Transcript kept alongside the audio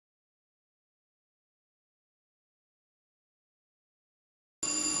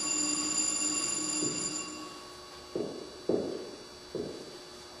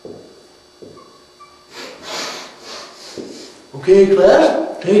Okay,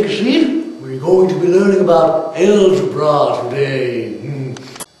 class, take a seat. We're going to be learning about algebra today.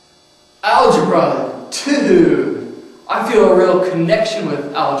 Algebra, dude. I feel a real connection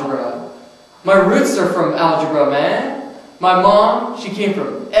with algebra. My roots are from algebra, man. My mom, she came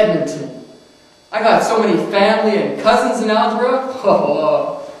from Edmonton. I got so many family and cousins in algebra.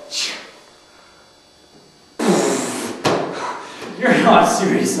 You're not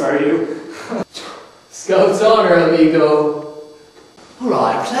serious, are you? Scout's honor, amigo.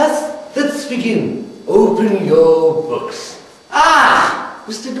 Alright, class, let's begin. Open your books. Ah,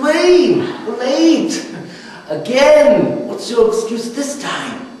 Mr. Dwayne, we're late. Again, what's your excuse this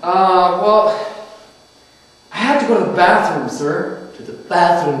time? Well, I had to go to the bathroom, sir. To the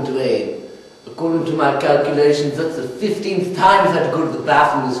bathroom, Dwayne. According to my calculations, that's the 15th time you've had to go to the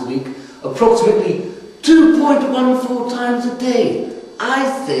bathroom this week. Approximately 2.14 times a day.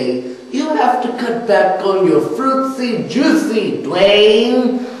 I say you have to cut back on your fruitsy juicy,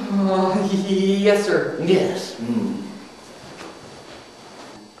 Dwayne. Yes, sir. Yes.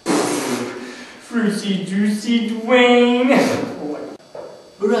 Fruity juicy Dwayne.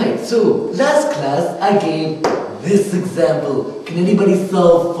 Right, so last class I gave this example. Can anybody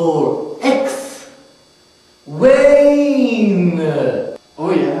solve for X? Wayne!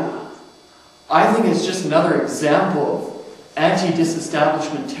 Oh yeah. I think it's just another example of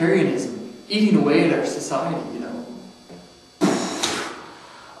anti-disestablishmentarianism eating away at our society, you know.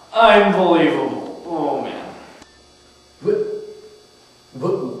 Unbelievable. Oh man.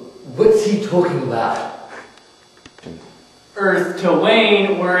 What's he talking about? Earth to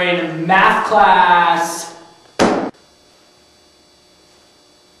Wayne, we're in math class.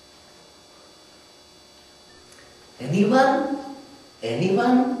 Anyone?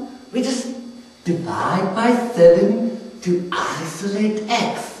 Anyone? We just divide by 7 to isolate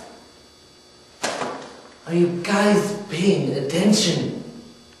X. Are you guys paying attention?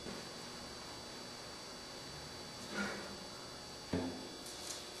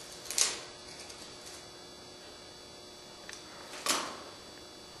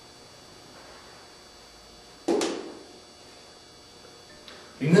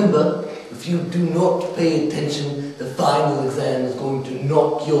 Remember, if you do not pay attention, the final exam is going to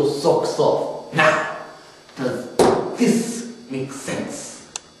knock your socks off. Now, does this make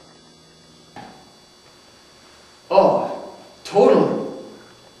sense? Oh, totally.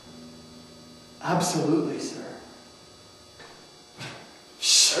 Absolutely, sir.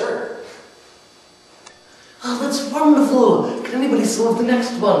 Sure. Oh, that's wonderful. Can anybody solve the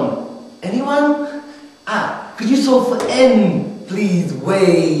next one? Anyone? Ah, could you solve for N, please,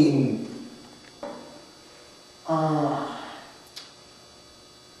 Wayne?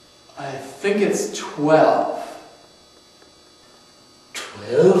 I think it's 12.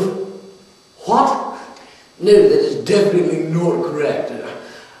 12? What? No, that is definitely not correct.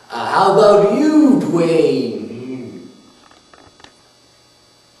 How about you, Dwayne?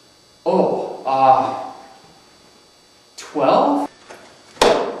 Oh, 12?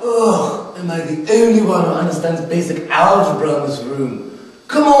 Ugh, am I the only one who understands basic algebra in this room?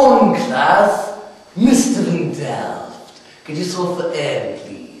 Come on, class. Mr. Van Delft, could you solve for N,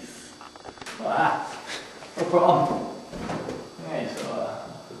 please? No problem. Okay, so,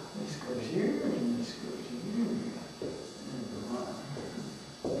 this goes here, and this goes here.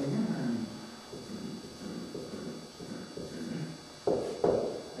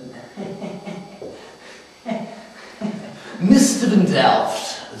 Mr. Van Delft,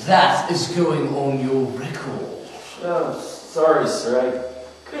 that is going on your record. Oh, sorry, sir. I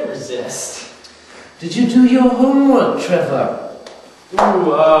couldn't resist. Did you do your homework, Trevor?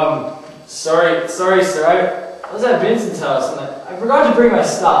 Ooh, sorry, sir. I was at Vincent's house and I forgot to bring my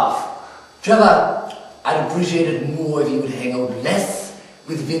stuff. Trevor, I'd appreciate it more if you would hang out less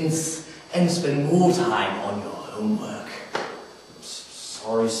with Vince and spend more time on your homework.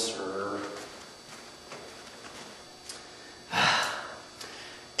 Sorry, sir.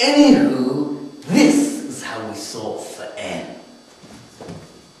 Anywho, this is how we solve for N.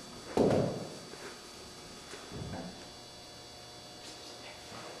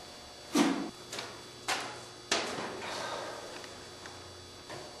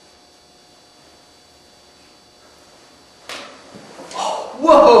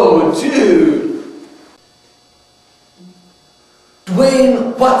 Whoa, dude!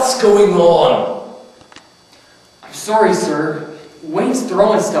 Dwayne, what's going on? I'm sorry, sir. Wayne's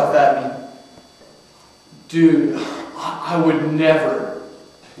throwing stuff at me. Dude, I would never.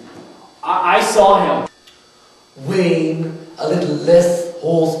 I saw him. Wayne, a little less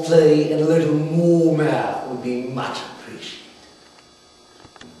horseplay and a little more math would be much appreciated.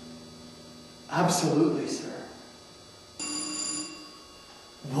 Absolutely, sir.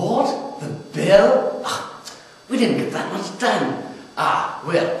 it's done. Ah,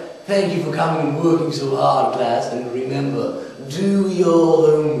 well, thank you for coming and working so hard, class, and remember, do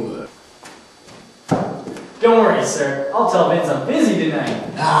your homework. Don't worry, sir. I'll tell Vince I'm busy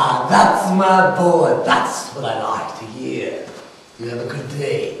tonight. Ah, that's my boy. That's what I like to hear. You have a good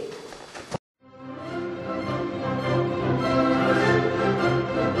day.